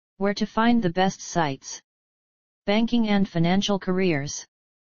Where to find the best sites. Banking and financial careers.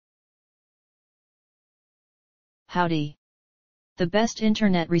 Howdy. The best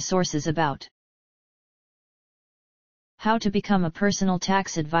internet resources about how to become a personal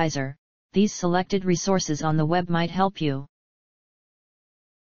tax advisor. These selected resources on the web might help you.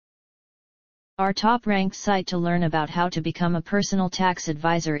 Our top-ranked site to learn about how to become a personal tax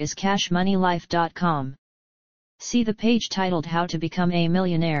advisor is cashmoneylife.com. See the page titled How to Become a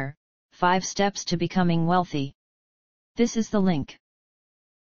Millionaire, 5 Steps to Becoming Wealthy. This is the link.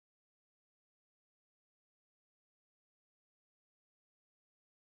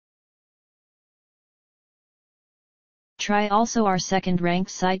 Try also our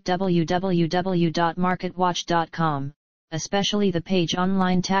second-ranked site www.marketwatch.com, especially the page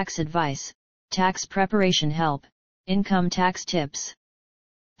Online Tax Advice, Tax Preparation Help, Income Tax Tips.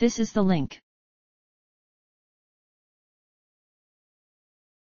 This is the link.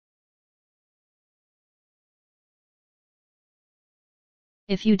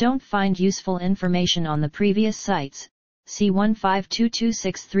 If you don't find useful information on the previous sites, see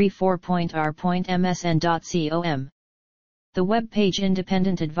 1522634.r.msn.com. The web page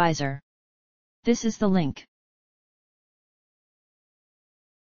Independent Advisor. This is the link.